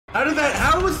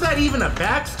How was that even a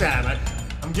backstab?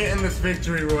 I'm getting this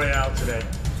victory royale today.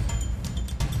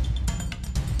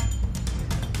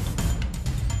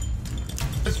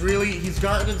 He's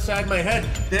gotten inside my head.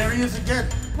 There he is again.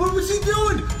 What was he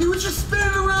doing? He was just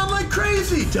spinning around like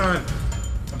crazy. Done.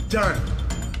 I'm done.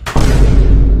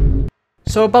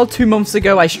 So about 2 months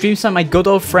ago, I stream sniped my good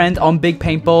old friend on Big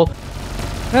Paintball.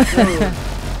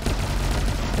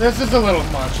 This is a little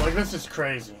much. Like, this is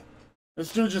crazy.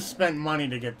 This dude just spent money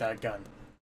to get that gun.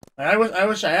 I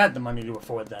wish I had the money to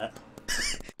afford that.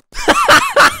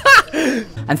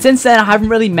 And since then, I haven't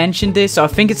really mentioned it, so I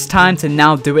think it's time to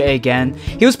now do it again.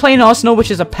 He was playing Arsenal, which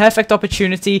is a perfect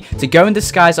opportunity to go in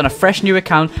disguise on a fresh new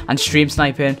account and stream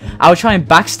sniping. I will try and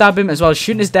backstab him as well as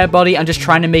shooting his dead body and just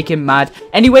trying to make him mad.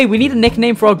 Anyway, we need a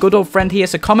nickname for our good old friend here,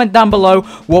 so comment down below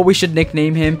what we should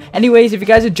nickname him. Anyways, if you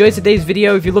guys enjoyed today's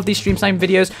video, if you love these stream sniping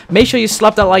videos, make sure you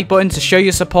slap that like button to show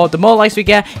your support. The more likes we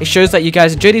get, it shows that you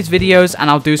guys enjoy these videos, and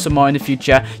I'll do some more in the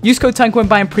future. Use code TanqR when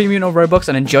buying premium or Robux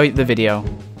and enjoy the video.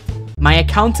 My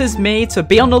account is made, so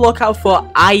be on the lookout for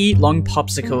I Eat Long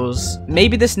Popsicles.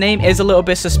 Maybe this name is a little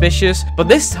bit suspicious, but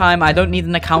this time I don't need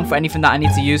an account for anything that I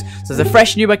need to use. So it's a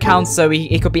fresh new account, so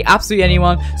it could be absolutely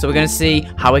anyone. So we're going to see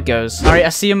how it goes. Alright, I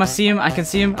see him, I can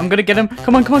see him. I'm going to get him.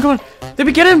 Come on, come on, come on. Did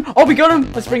we get him? Oh, we got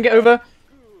him. Let's bring it over.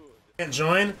 Can't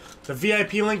join? The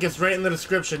VIP link is right in the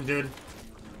description, dude.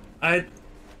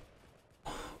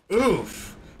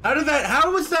 Oof.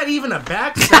 How was that even a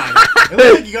backstab? It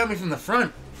looked like you got me from the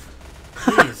front.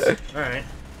 Jeez. Alright.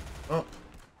 Well.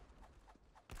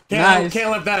 Can't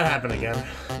let that happen again.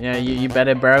 Yeah, you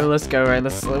better, bro. Let's go, right?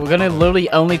 We're gonna literally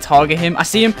only target him. I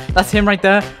see him. That's him right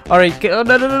there. Alright. Oh,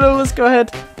 no. Let's go ahead.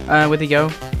 Where'd he go?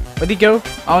 Where'd he go?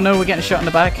 Oh, no. We're getting shot in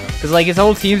the back. Because, like, his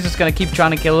whole team's just gonna keep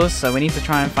trying to kill us. So we need to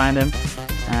try and find him.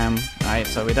 Alright.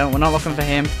 So we're not looking for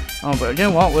him. Oh, but you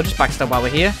know what? We'll just backstab while we're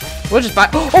here. We'll just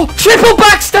Oh, triple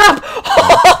backstab!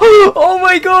 Oh,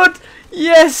 my God.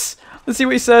 Yes. Let's see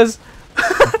what he says.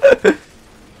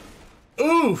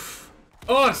 Oof!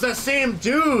 Oh, it's that same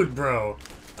dude, bro.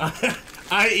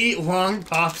 I eat long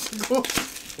popsicles.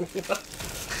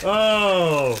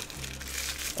 Oh,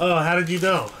 how did you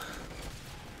know?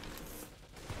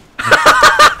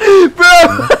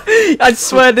 Bro, I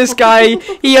swear this guy,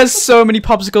 he has so many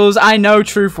popsicles. I know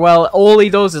truth well. All he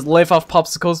does is live off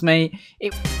popsicles, mate.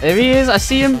 There he is. I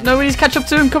see him. Nobody's catch up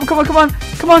to him. Come on. Come on,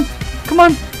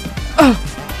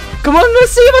 I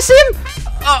see him.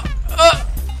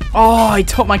 Oh, he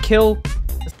took my kill.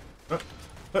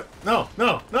 No,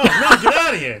 get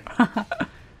out of here.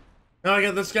 Now I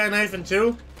got this guy knifing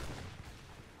too.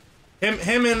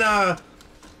 Him and I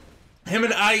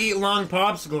Eat Long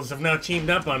Popsicles have now teamed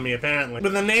up on me, apparently.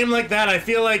 With a name like that, I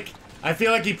feel like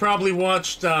he probably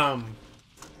watched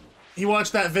he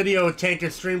watched that video of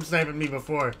TanqR stream sniping me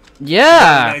before.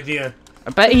 Yeah. Idea. I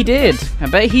bet he did,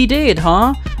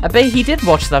 huh? I bet he did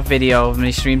watch that video of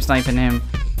me stream sniping him.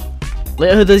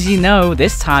 Little does he know,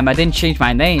 this time I didn't change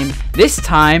my name. This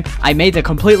time, I made a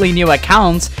completely new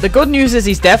account. The good news is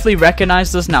he's definitely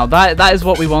recognized us now. That is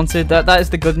what we wanted. That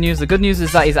is the good news. The good news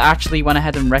is that he's actually went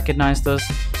ahead and recognized us.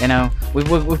 You know,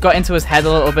 we've got into his head a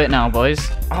little bit now, boys.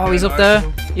 Oh, he's up there.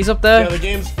 He's up there. Yeah, the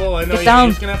game's full. I know. Get down.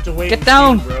 He's gonna have to wait. Get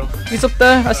down. See, bro. He's up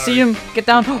there. I see him. Get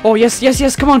down. Oh, yes.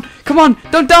 Come on.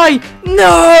 Don't die.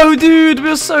 No, dude.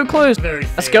 We're so close.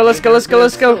 Let's go. I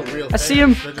see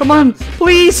him. Come on.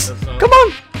 Please. Come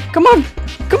on.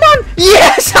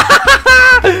 Yes.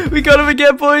 We got him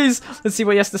again, boys. Let's see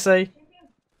what he has to say.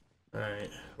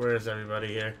 Alright. Where is everybody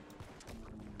here?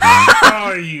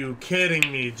 Are you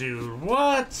kidding me, dude?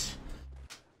 What?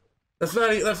 That's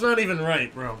not even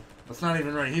right, bro. That's not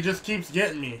even right. He just keeps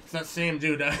getting me. It's that same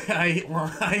dude. I eat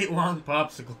long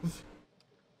popsicles.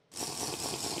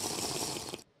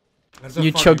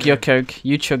 You chug your coke.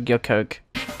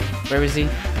 Where is he?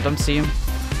 I don't see him.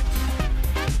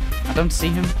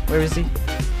 Where is he?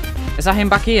 Is that him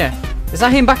back here?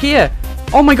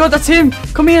 Oh my God, that's him.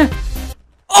 Come here.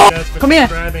 Oh, come here.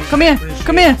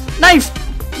 Knife.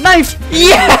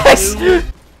 Yes.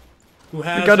 Who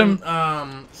hasn't got him.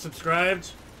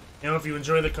 Subscribed? You know, if you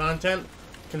enjoy the content,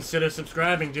 consider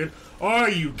subscribing, dude. Are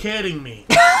you kidding me?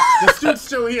 This dude's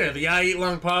still here. The I Eat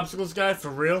Long Popsicles guy, for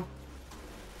real?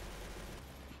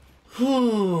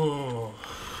 Whew.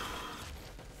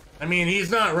 I mean,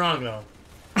 he's not wrong though.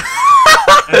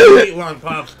 I eat long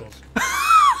popsicles.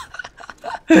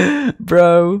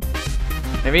 Bro.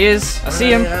 There he is. I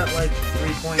see him. At like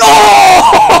 3.8.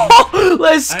 Oh!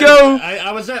 Let's go.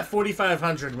 I was at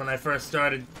 4,500 when I first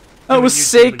started. That was YouTube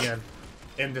sick. Again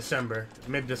in December,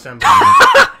 mid-December.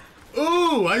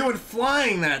 Ooh, I went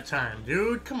flying that time,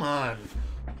 dude. Come on.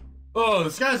 Oh,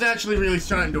 this guy's actually really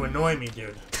starting to annoy me,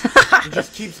 dude. He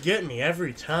just keeps getting me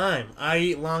every time. I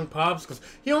eat long popsicles.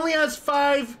 He only has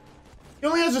 5. He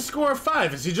only has a score of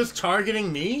 5. Is he just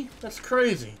targeting me? That's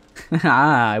crazy.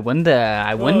 I wonder.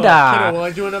 Oh, kiddo, will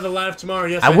I do another live tomorrow?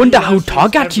 Yes, I wonder who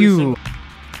target you.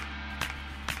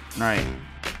 Alright.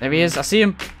 There he is. I see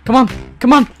him. Come on.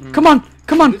 Come on. Come on.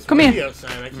 Come on. Come here.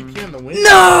 Outside. I keep hearing the wind.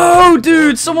 No,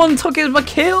 dude. Someone took my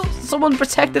kill. Someone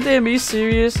protected him. Are you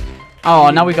serious?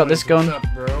 Oh, now we got this gun. What's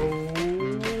up, bro?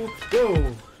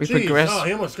 Whoa. We progressed. Oh,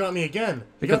 he almost got me again.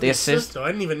 We got the assist. Though. I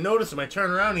didn't even notice him. I turn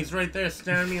around, he's right there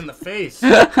staring me in the face.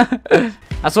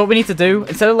 That's what we need to do.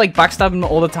 Instead of like backstabbing him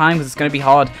all the time, because it's going to be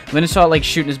hard, we're going to start like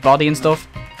shooting his body and stuff.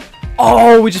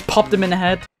 Oh, we just popped him in the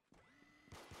head.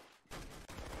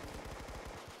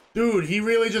 Dude, he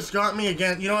really just got me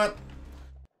again. You know what?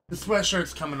 The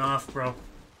sweatshirt's coming off, bro.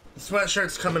 The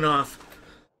sweatshirt's coming off.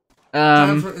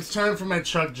 It's time for my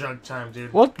chug jug time,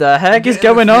 dude. What the heck is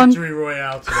going on? Victory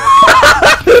Royale today.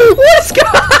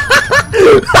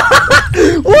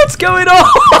 What's going on?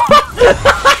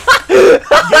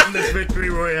 I'm getting this Victory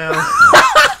Royale.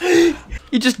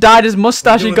 He just dyed his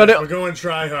mustache and got it. We're going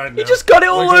try hard now. He just got it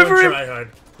all over him. Try hard.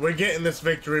 We're getting this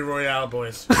Victory Royale,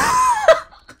 boys.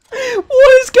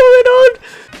 What is going on?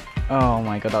 Oh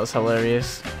my god, that was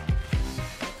hilarious.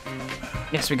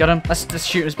 Yes, we got him. Let's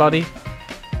shoot his body.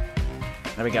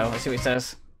 There we go. Let's see what he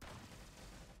says.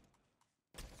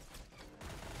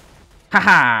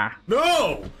 Haha!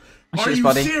 No! Are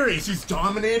you serious? He's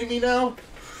dominating me now?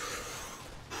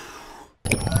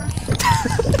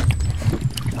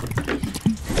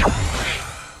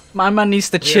 My man needs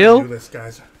to chill. Do this,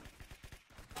 guys.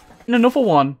 And another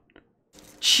one.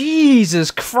 Jesus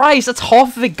Christ, that's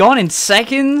half of it gone in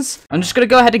seconds. I'm just gonna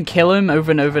go ahead and kill him over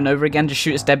and over and over again. Just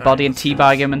shoot his dead body and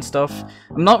teabag him and stuff.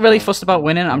 I'm not really fussed about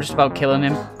winning. I'm just about killing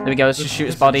him. There we go. Let's just shoot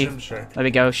his body. There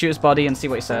we go. Shoot his body and see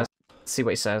what he says. Let's see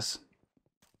what he says.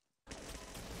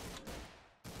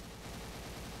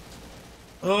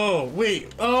 Oh,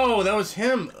 wait. Oh, that was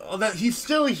him. Oh, he's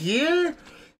still here?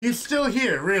 He's still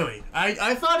here, really.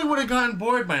 I thought he would have gotten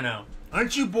bored by now.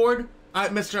 Aren't you bored,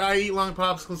 Mr. I Eat Long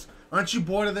Popsicles? Aren't you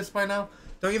bored of this by now?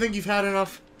 Don't you think you've had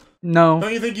enough? No.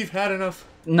 Don't you think you've had enough?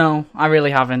 No, I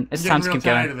really haven't. It's time to keep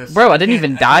going. Bro, I didn't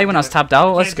even die when I was tapped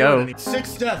out. Let's go.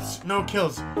 6 deaths, no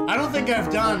kills. I don't think I've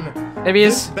done there he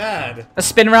is. This bad. A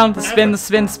spin around, the spin, the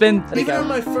spin, spin. There Even on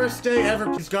my first day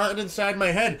ever, he's gotten inside my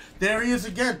head. There he is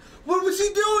again. What was he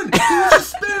doing? He was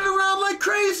just spinning around like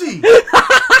crazy.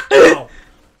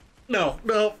 No.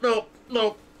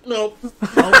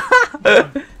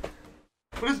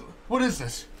 What is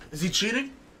this? Is he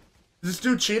cheating? Is this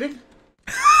dude cheating?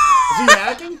 Is he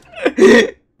hacking?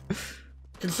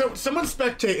 Can someone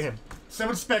spectate him?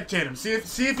 Someone spectate him. See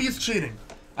if he's cheating.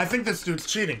 I think this dude's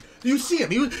cheating. You see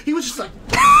him? He was just like.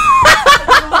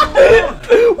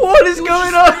 What is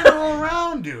going on? All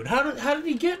around, dude. How did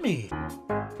he get me?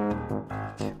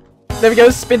 There we go.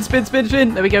 Spin, spin, spin,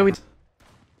 spin. There we go.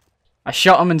 I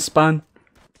shot him and spun.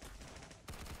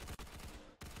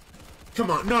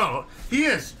 Come on, no, he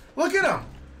is. Look at him.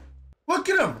 Look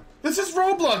at him. This is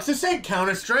Roblox. This ain't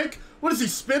Counter-Strike. What is he,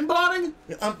 spin botting?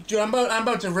 Dude, I'm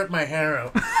about to rip my hair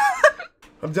out.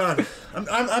 I'm done.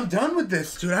 I'm done with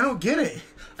this, dude. I don't get it.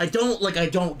 I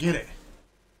don't get it.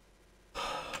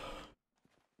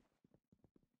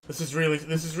 This is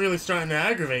really starting to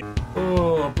aggravate.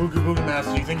 Oh, Booga Booga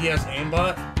Master. You think he has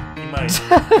aimbot? He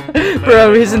might.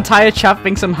 Bro, his entire chat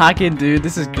thinks I'm hacking, dude.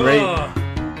 This is great.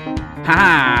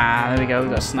 Ha! There we go. We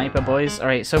got a sniper, boys. All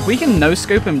right, so if we can no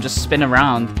scope him, just spin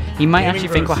around, he might actually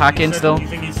think we're hacking still. You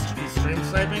think he's stream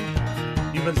sniping?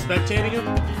 You've been spectating him?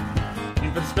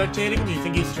 You've been spectating him? You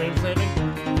think he's stream sniping?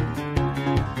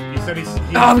 You said he's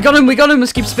oh, we got him! We got him!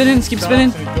 Let's keep spinning! Let's keep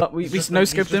spinning! We no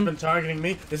scoped him. He's been targeting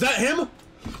me. Is that him?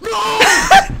 No!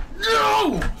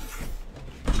 No!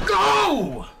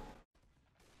 Go!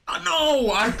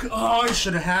 No! I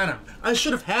should have had him. I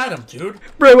should have had him, dude.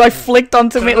 Bro, I flicked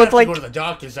onto him. It looked like. Go to the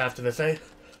doctors after this, eh?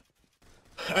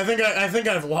 I think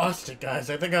I've lost it, guys.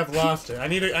 I think I've lost it. I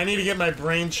need to get my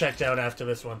brain checked out after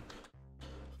this one.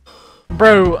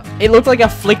 Bro, it looked like I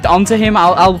flicked onto him.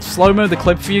 I'll slow-mo the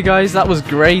clip for you guys. That was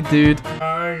great, dude.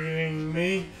 Targeting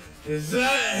me? Is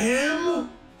that him?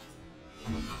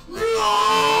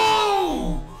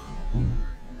 No!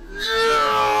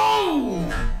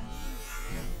 No!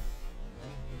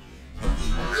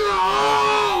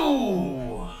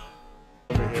 No!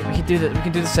 We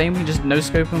can do the same. We can just no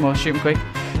scope him or shoot him quick.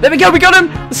 There we go. We got him.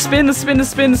 The spin. The spin. The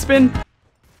spin. The spin.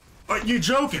 Are you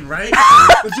joking, right?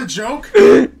 It's a joke,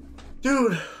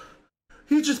 dude.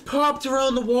 He just popped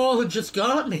around the wall and just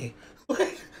got me.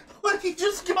 Like he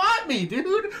just got me,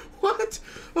 dude. What?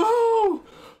 Oh,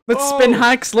 With spin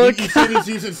hacks, look. You said he's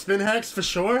using spin hacks for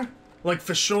sure? Like,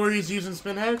 for sure he's using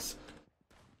spin hacks?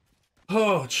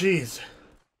 Oh, jeez.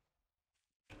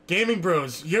 Gaming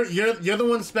Bros, you're the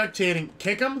one spectating.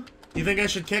 Kick him? You think I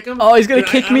should kick him? Oh, he's gonna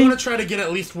kick me? I want to try to get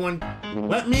at least one.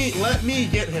 Let me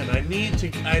get him. I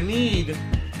need.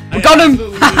 We got him!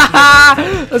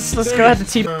 Let's go ahead and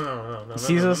team. No.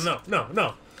 Sees us? No.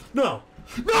 No!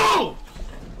 Oh!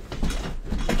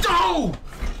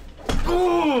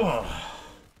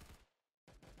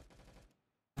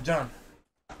 Done.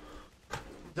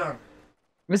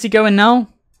 Where's he going now?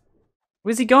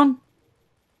 Where's he gone?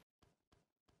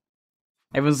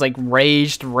 Everyone's like,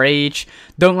 rage.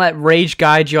 Don't let rage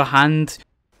guide your hand.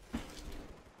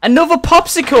 Another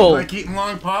popsicle! You like eating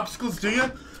long popsicles, do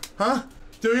you? Huh?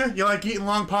 Do you? You like eating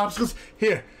long popsicles?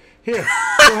 Here. Go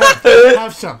ahead.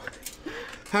 Have some.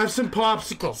 Have some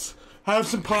popsicles. I'm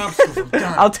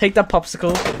done. I'll take that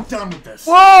popsicle. I'm done with this.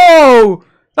 Whoa!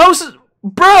 That was...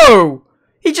 Bro!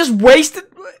 He just wasted...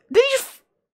 Did he just...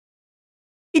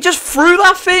 He just threw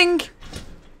that thing?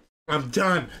 I'm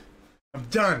done.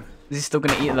 Is he still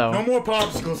gonna eat it though? No more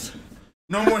popsicles.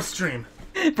 No more stream.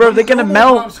 Bro, they're gonna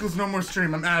melt. No more popsicles, no more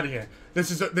stream. I'm out of here.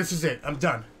 This is it. I'm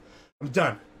done.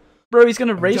 Bro, he's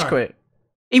gonna rage quit.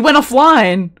 He went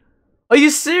offline. Are you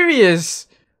serious?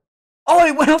 Oh,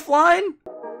 he went offline?